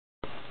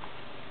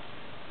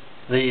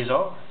These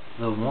are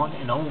the one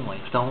and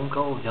only Stone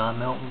Cold John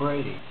Milton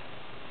Brady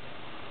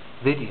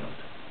videos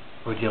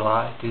for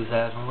July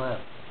 2011.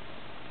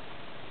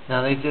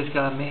 Now they just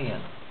got me in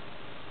them.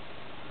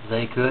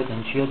 They could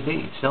and should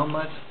be so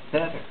much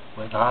better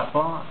with hot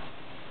blonde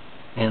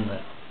in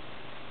them.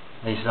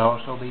 They should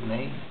also be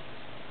made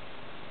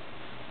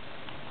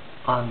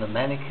on the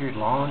manicured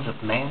lawns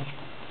of mansions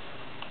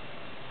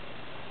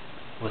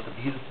with the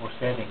beautiful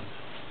settings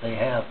they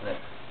have there.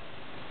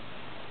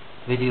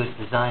 Videos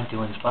designed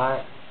to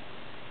inspire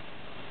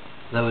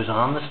those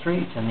on the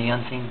streets and the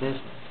unseen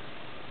business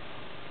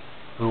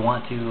who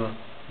want to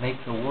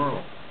make the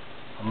world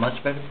a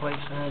much better place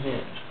than it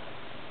is.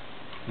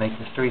 Make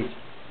the streets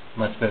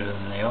much better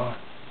than they are.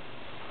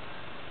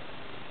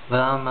 But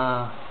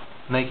I'm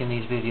making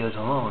these videos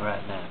alone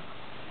right now.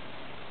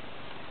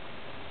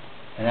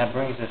 And that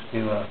brings us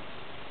to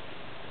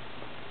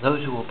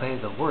those who will pay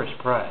the worst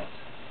price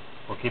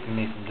for keeping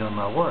me from doing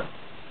my work.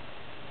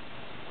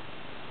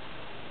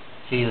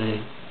 See, the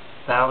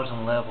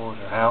 1,000 levels,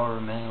 or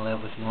however many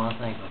levels you want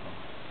to think of them,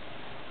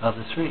 of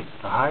the streets.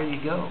 The higher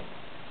you go,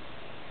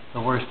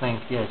 the worse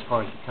things get as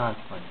far as the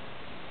consequences.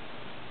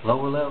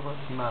 Lower levels,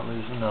 you might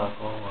lose a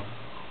knuckle, or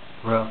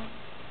rough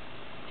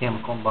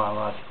chemical and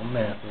biological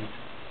methods.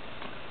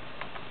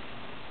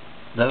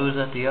 Those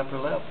at the upper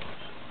levels,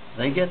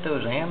 they get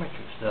those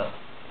amateur stuff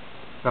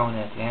thrown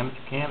at you. Amateur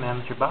chem,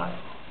 amateur bio.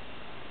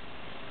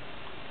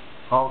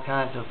 All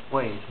kinds of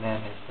ways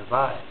man has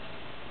devised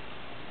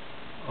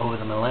over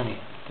the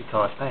millennia to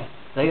cause pain.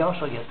 They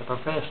also get the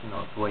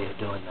professional way of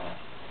doing that.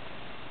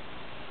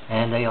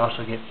 And they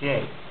also get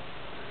shaved.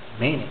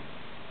 Meaning,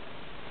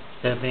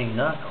 instead of being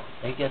knuckles,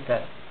 they get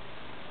that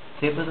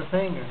tip of the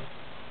fingers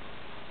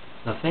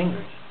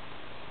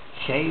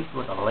shaved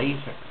with a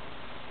laser.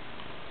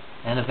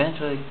 And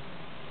eventually,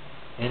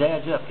 it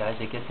adds up, guys.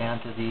 They get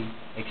down to the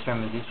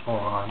extremities,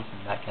 forearms,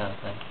 and that kind of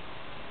thing.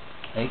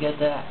 They get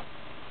that.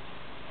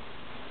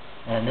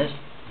 And this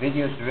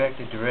video is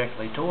directed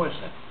directly towards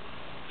them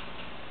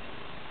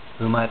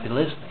who might be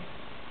listening.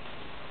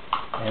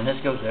 And this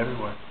goes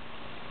everywhere.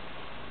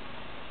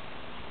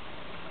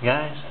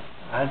 Guys,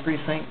 I'd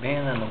rethink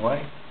being in the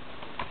way.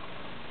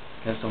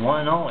 Because the one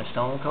and only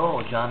Stone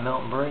Cold John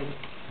Milton Brady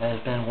has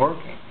been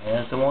working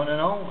as the one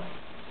and only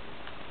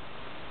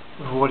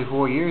for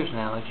 44 years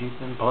now that you've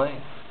been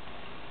playing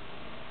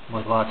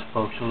with lots of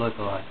folks who look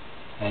alike.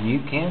 And you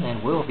can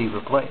and will be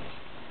replaced.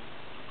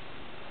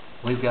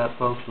 We've got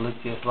folks who look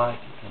just like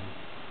you, can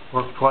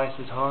work twice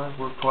as hard,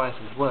 work twice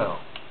as well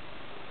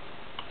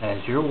as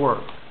your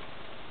work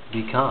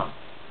become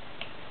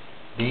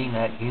being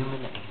that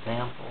human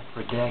example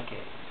for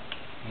decades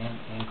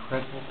in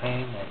incredible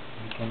pain that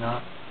you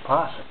cannot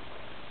possibly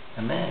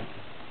imagine.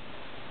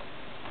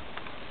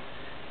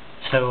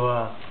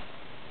 So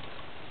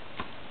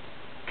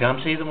come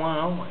see the one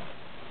and only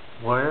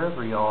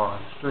wherever you are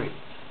on the street,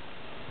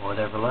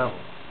 whatever level,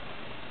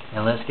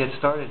 and let's get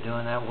started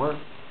doing that work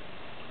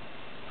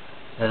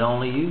that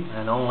only you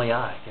and only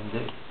I can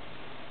do.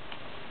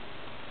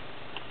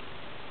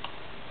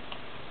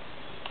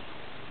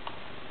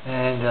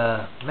 And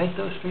make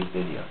those street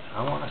videos.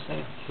 I want to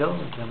say, show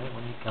them to me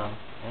when you come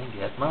and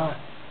get mine.